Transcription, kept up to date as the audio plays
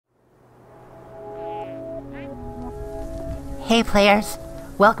Hey players!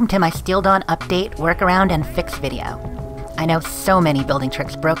 Welcome to my Steel Dawn update, workaround, and fix video. I know so many building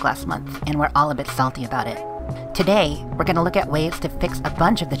tricks broke last month, and we're all a bit salty about it. Today, we're going to look at ways to fix a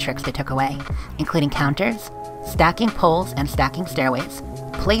bunch of the tricks they took away, including counters, stacking poles and stacking stairways,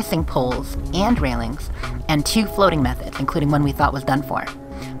 placing poles and railings, and 2 floating methods, including one we thought was done for,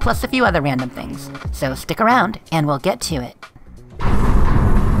 plus a few other random things. So stick around, and we'll get to it.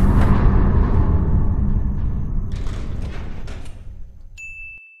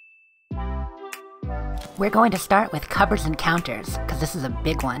 We're going to start with cupboards and counters, because this is a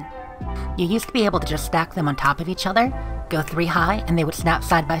big one. You used to be able to just stack them on top of each other, go 3 high, and they would snap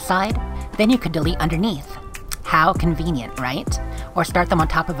side by side. Then you could delete underneath. How convenient, right? Or start them on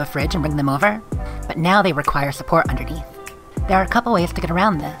top of a fridge and bring them over. But now they require support underneath. There are a couple ways to get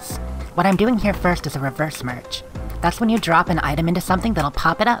around this. What I'm doing here first is a reverse merge. That's when you drop an item into something that'll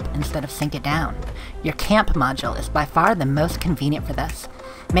pop it up instead of sink it down. Your c.a.m.p module is by far the most convenient for this.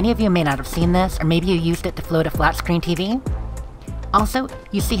 Many of you may not have seen this, or maybe you used it to float a flat screen TV. Also,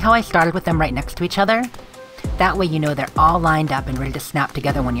 you see how I started with them right next to each other? That way you know they're all lined up and ready to snap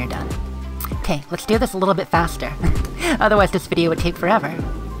together when you're done. Okay, let's do this a little bit faster. Otherwise this video would take forever.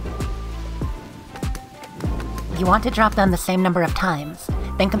 You want to drop them the same number of times,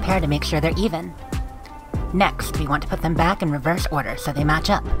 then compare to make sure they're even. Next, we want to put them back in reverse order so they match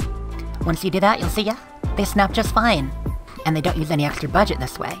up. Once you do that, you'll see, they snap just fine. And they don't use any extra budget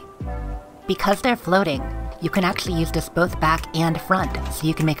this way. Because they're floating, you can actually use this both back and front, so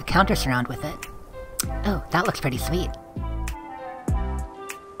you can make a counter surround with it. Oh, that looks pretty sweet.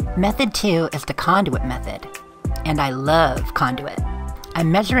 Method 2 is the conduit method. And I love conduit.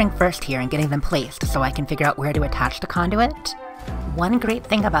 I'm measuring first here and getting them placed so I can figure out where to attach the conduit. One great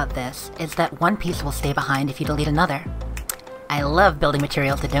thing about this is that one piece will stay behind if you delete another. I love building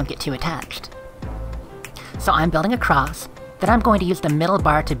materials that don't get too attached. So I'm building across, then I'm going to use the middle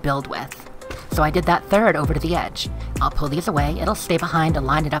bar to build with. So I did that third over to the edge. I'll pull these away, it'll stay behind and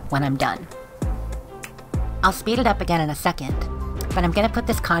line it up when I'm done. I'll speed it up again in a second, but I'm going to put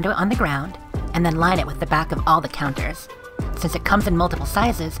this conduit on the ground, and then line it with the back of all the counters. Since it comes in multiple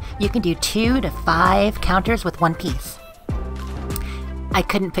sizes, you can do 2 to 5 counters with one piece. I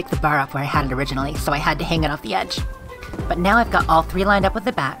couldn't pick the bar up where I had it originally, so I had to hang it off the edge. But now I've got all 3 lined up with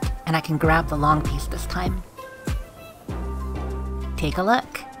the back, and I can grab the long piece this time. Take a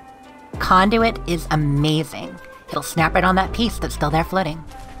look. Conduit is amazing. It'll snap right on that piece that's still there floating.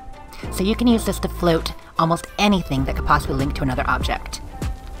 So you can use this to float almost anything that could possibly link to another object.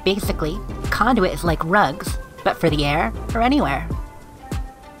 Basically, conduit is like rugs, but for the air or anywhere.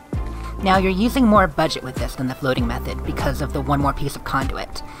 Now you're using more budget with this than the floating method because of the one more piece of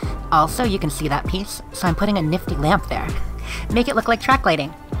conduit. Also, you can see that piece, so I'm putting a nifty lamp there. Make it look like track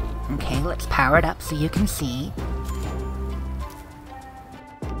lighting. Okay, let's power it up so you can see.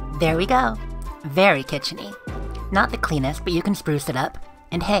 There we go. Very kitcheny. Not the cleanest, but you can spruce it up.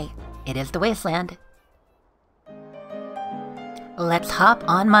 And hey, it is the wasteland. Let's hop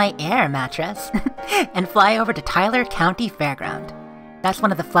on my air mattress and fly over to Tyler County Fairground. That's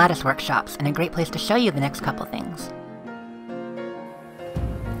one of the flattest workshops and a great place to show you the next couple things.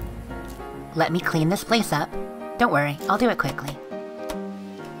 Let me clean this place up. Don't worry, I'll do it quickly.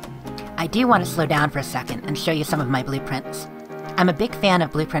 I do want to slow down for a second and show you some of my blueprints. I'm a big fan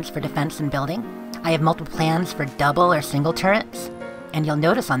of blueprints for defense and building. I have multiple plans for double or single turrets, and you'll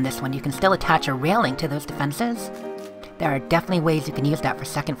notice on this one you can still attach a railing to those defenses. There are definitely ways you can use that for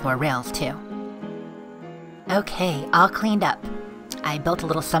second floor rails too. Okay, all cleaned up. I built a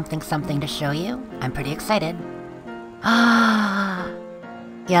little something to show you. I'm pretty excited. Ah,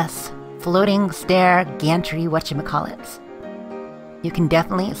 yes, floating stair gantry whatchamacallits. You can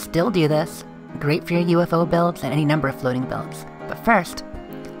definitely still do this. Great for your UFO builds and any number of floating builds. But first,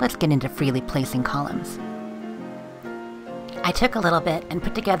 let's get into freely placing columns. I took a little bit and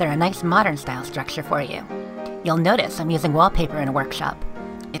put together a nice modern style structure for you. You'll notice I'm using wallpaper in a workshop.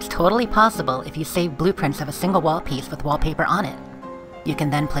 It's totally possible if you save blueprints of a single wall piece with wallpaper on it. You can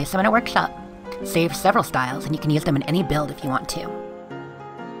then place them in a workshop. Save several styles and you can use them in any build if you want to.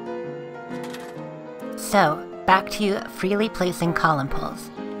 So, back to freely placing column pulls.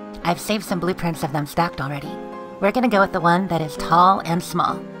 I've saved some blueprints of them stacked already. We're gonna go with the one that is tall and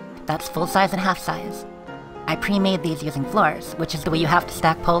small. That's full size and half size. I pre-made these using floors, which is the way you have to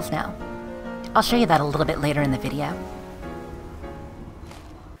stack poles now. I'll show you that a little bit later in the video.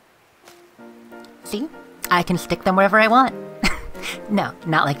 See? I can stick them wherever I want. No,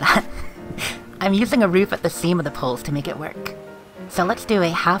 not like that. I'm using a roof at the seam of the poles to make it work. So let's do a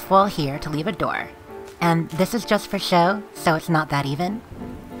half wall here to leave a door. And this is just for show, so it's not that even.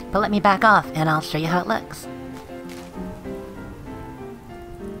 But let me back off and I'll show you how it looks.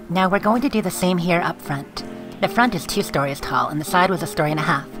 Now we're going to do the same here up front. The front is 2 stories tall and the side was 1.5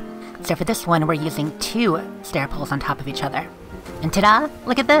 stories. So for this one we're using 2 stair poles on top of each other. And ta-da!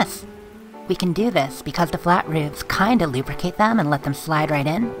 Look at this! We can do this because the flat roofs kinda lubricate them and let them slide right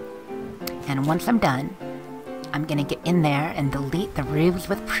in. And once I'm done, I'm gonna get in there and delete the roofs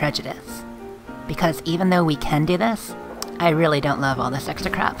with prejudice. Because even though we can do this, I really don't love all this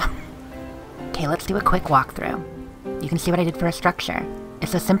extra crap. Okay, let's do a quick walkthrough. You can see what I did for a structure.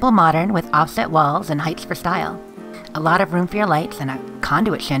 It's a simple modern with offset walls and heights for style. A lot of room for your lights, and a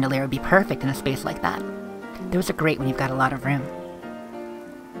conduit chandelier would be perfect in a space like that. Those are great when you've got a lot of room.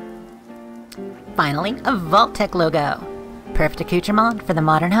 Finally, a Vault-Tec logo. Perfect accoutrement for the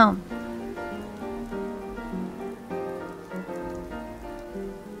modern home.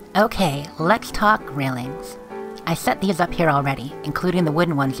 Okay, let's talk railings. I set these up here already, including the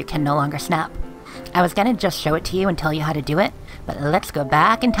wooden ones you can no longer snap. I was gonna just show it to you and tell you how to do it, but let's go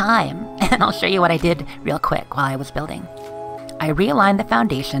back in time, and I'll show you what I did real quick while I was building. I realigned the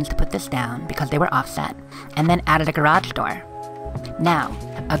foundations to put this down because they were offset, and then added a garage door. Now,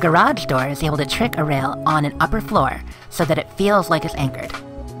 a garage door is able to trick a rail on an upper floor so that it feels like it's anchored.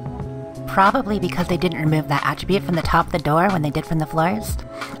 Probably because they didn't remove that attribute from the top of the door when they did from the floors,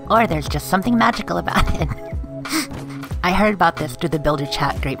 or there's just something magical about it. I heard about this through the builder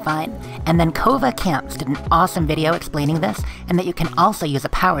chat grapevine, and then c.a.m.p did an awesome video explaining this, and that you can also use a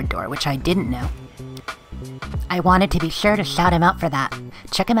powered door, which I didn't know. I wanted to be sure to shout him out for that.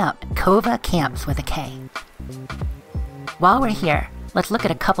 Check him out, c.a.m.p with a K. While we're here, let's look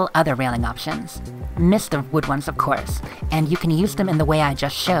at a couple other railing options. Missed the wood ones, of course, and you can use them in the way I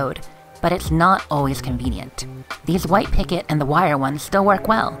just showed, but it's not always convenient. These white picket and the wire ones still work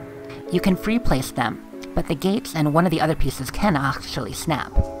well. You can free place them, but the gates and one of the other pieces can actually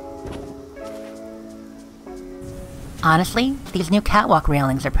snap. Honestly, these new catwalk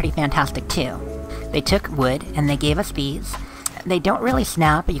railings are pretty fantastic too. They took wood and they gave us these. They don't really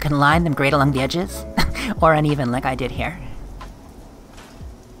snap, but you can line them great along the edges, or uneven like I did here.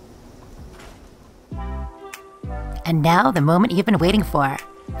 And now the moment you've been waiting for.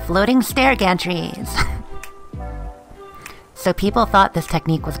 Floating stair gantries! So people thought this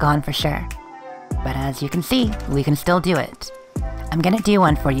technique was gone for sure. But as you can see, we can still do it. I'm gonna do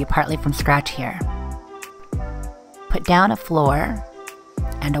one for you partly from scratch here. Put down a floor,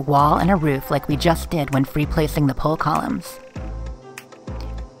 and a wall and a roof like we just did when free placing the pole columns.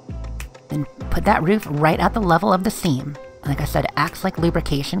 Then put that roof right at the level of the seam. Like I said, it acts like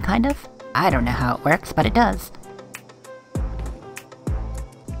lubrication, kind of. I don't know how it works, but it does.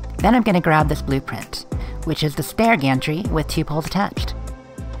 Then I'm gonna grab this blueprint, which is the stair gantry with 2 poles attached.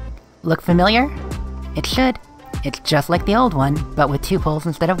 Look familiar? It should. It's just like the old one, but with 2 poles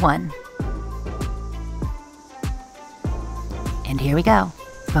instead of 1. And here we go.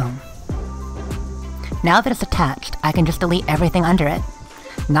 Boom. Now that it's attached, I can just delete everything under it.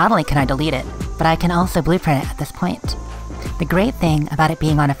 Not only can I delete it, but I can also blueprint it at this point. The great thing about it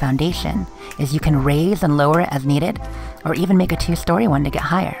being on a foundation is you can raise and lower it as needed, or even make a 2-story one to get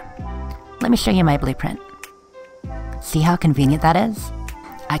higher. Let me show you my blueprint. See how convenient that is?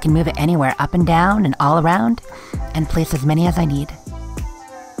 I can move it anywhere up and down and all around, and place as many as I need.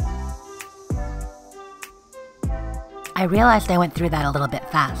 I realized I went through that a little bit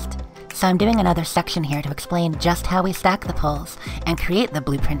fast, so I'm doing another section here to explain just how we stack the poles and create the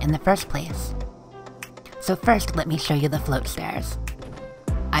blueprint in the first place. So first, let me show you the float stairs.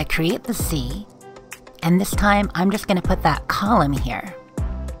 I create the C, and this time I'm just going to put that column here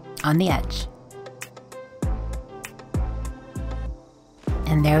on the edge.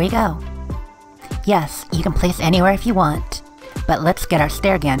 And there we go. Yes, you can place anywhere if you want, but let's get our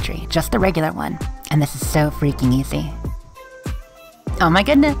stair gantry, just the regular one, and this is so freaking easy. Oh my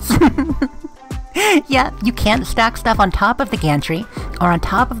goodness! Yeah, you can't stack stuff on top of the gantry or on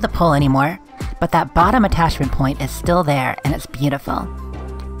top of the pole anymore, but that bottom attachment point is still there and it's beautiful.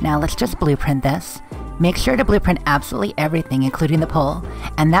 Now let's just blueprint this. Make sure to blueprint absolutely everything, including the pole,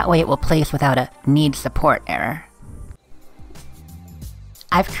 and that way it will place without a need support error.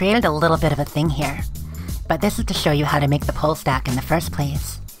 I've created a little bit of a thing here, but this is to show you how to make the pole stack in the first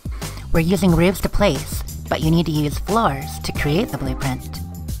place. We're using roofs to place, but you need to use floors to create the blueprint.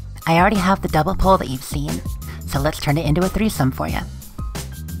 I already have the double pole that you've seen, so let's turn it into a threesome for you.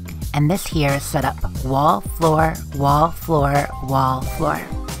 And this here is set up wall, floor, wall, floor, wall, floor,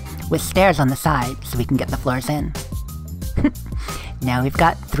 with stairs on the side so we can get the floors in. Now we've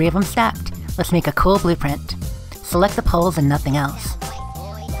got 3 of them stacked. Let's make a cool blueprint. Select the poles and nothing else.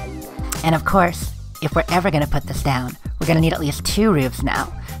 And of course, if we're ever going to put this down, we're going to need at least 2 roofs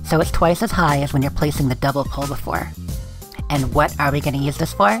now, so it's twice as high as when you're placing the double pole before. And what are we going to use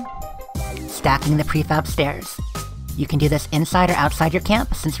this for? Stacking the prefab stairs. You can do this inside or outside your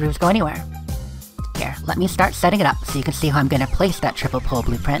camp since roofs go anywhere. Here, let me start setting it up so you can see how I'm going to place that triple pole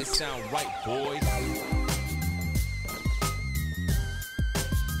blueprint.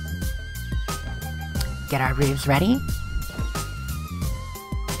 Get our roofs ready.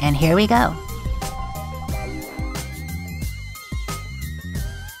 And here we go.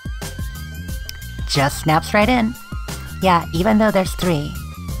 Just snaps right in. Yeah, even though there's 3,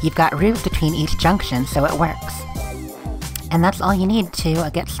 you've got roofs between each junction, so it works. And that's all you need to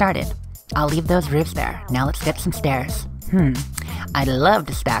get started. I'll leave those roofs there. Now let's get some stairs. I'd love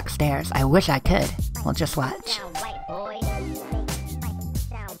to stack stairs. I wish I could. Well, just watch.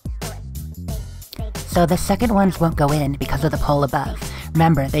 So the second ones won't go in because of the pole above.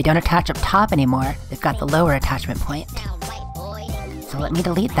 Remember, they don't attach up top anymore. They've got the lower attachment point. So let me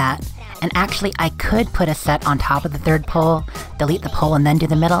delete that. And actually, I could put a set on top of the third pole, delete the pole, and then do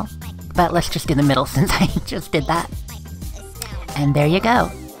the middle. But let's just do the middle since I just did that. And there you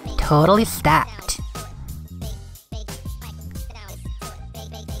go. Totally stacked.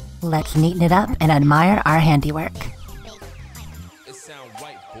 Let's neaten it up and admire our handiwork.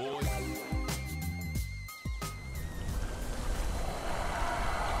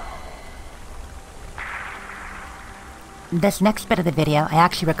 This next bit of the video I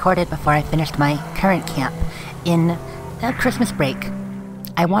actually recorded before I finished my current camp in Christmas break.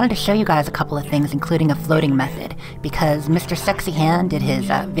 I wanted to show you guys a couple of things, including a floating method, because Mr. Sexy Hand did his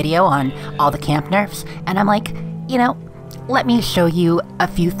video on all the camp nerfs, and I'm like, you know, let me show you a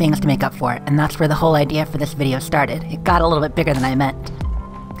few things to make up for it, and that's where the whole idea for this video started. It got a little bit bigger than I meant.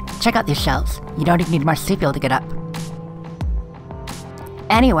 Check out these shelves. You don't even need marsupial to get up.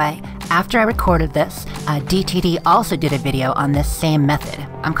 Anyway, after I recorded this, DTD also did a video on this same method.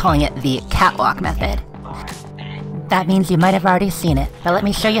 I'm calling it the catwalk method. That means you might have already seen it, but let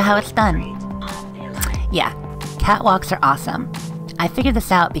me show you how it's done. Yeah, catwalks are awesome. I figured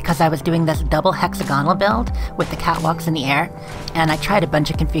this out because I was doing this double hexagonal build with the catwalks in the air, and I tried a bunch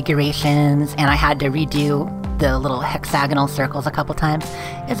of configurations, and I had to redo the little hexagonal circles a couple times.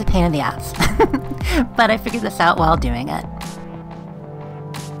 It's a pain in the ass. But I figured this out while doing it.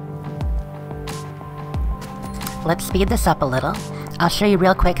 Let's speed this up a little. I'll show you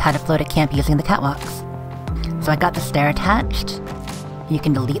real quick how to float a camp using the catwalks. So I got the stair attached. You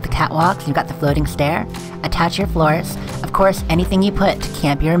can delete the catwalks, you've got the floating stair. Attach your floors. Of course, anything you put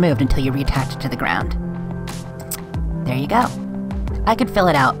can't be removed until you reattach it to the ground. There you go. I could fill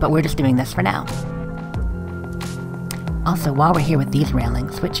it out, but we're just doing this for now. Also, while we're here with these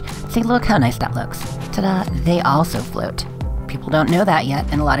railings, which, see, look how nice that looks. Ta-da, they also float. People don't know that yet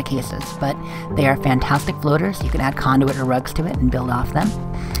in a lot of cases, but they are fantastic floaters. You can add conduit or rugs to it and build off them.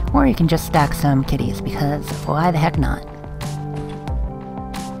 Or you can just stack some kitties, because why the heck not?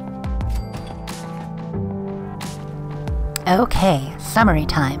 Okay, summary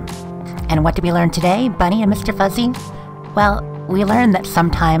time. And what did we learn today, Bunny and Mr. Fuzzy? Well, we learned that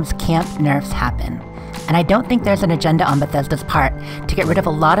sometimes camp nerfs happen. And I don't think there's an agenda on Bethesda's part to get rid of a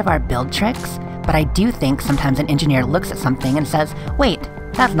lot of our build tricks, but I do think sometimes an engineer looks at something and says, wait,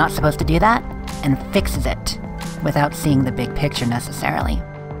 that's not supposed to do that, and fixes it, without seeing the big picture necessarily.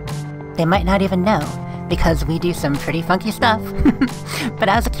 They might not even know, because we do some pretty funky stuff. But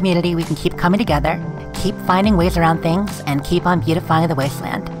as a community, we can keep coming together, keep finding ways around things, and keep on beautifying the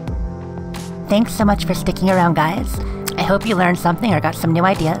wasteland. Thanks so much for sticking around, guys. I hope you learned something or got some new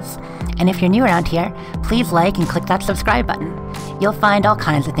ideas. And if you're new around here, please like and click that subscribe button. You'll find all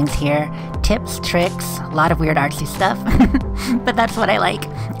kinds of things here. Tips, tricks, a lot of weird artsy stuff. But that's what I like,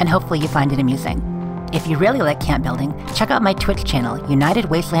 and hopefully you find it amusing. If you really like camp building, check out my Twitch channel, United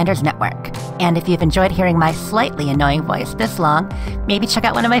Wastelanders Network. And if you've enjoyed hearing my slightly annoying voice this long, maybe check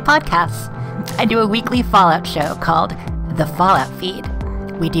out one of my podcasts. I do a weekly Fallout show called The Fallout Feed.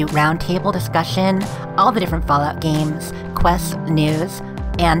 We do roundtable discussion, all the different Fallout games, quests, news,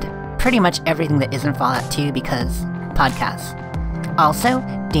 and pretty much everything that isn't Fallout 2 because podcasts. Also,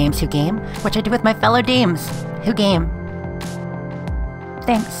 Dames Who Game, which I do with my fellow Dames Who Game.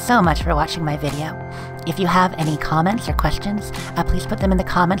 Thanks so much for watching my video. If you have any comments or questions, please put them in the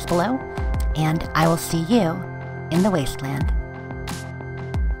comments below, and I will see you in the wasteland.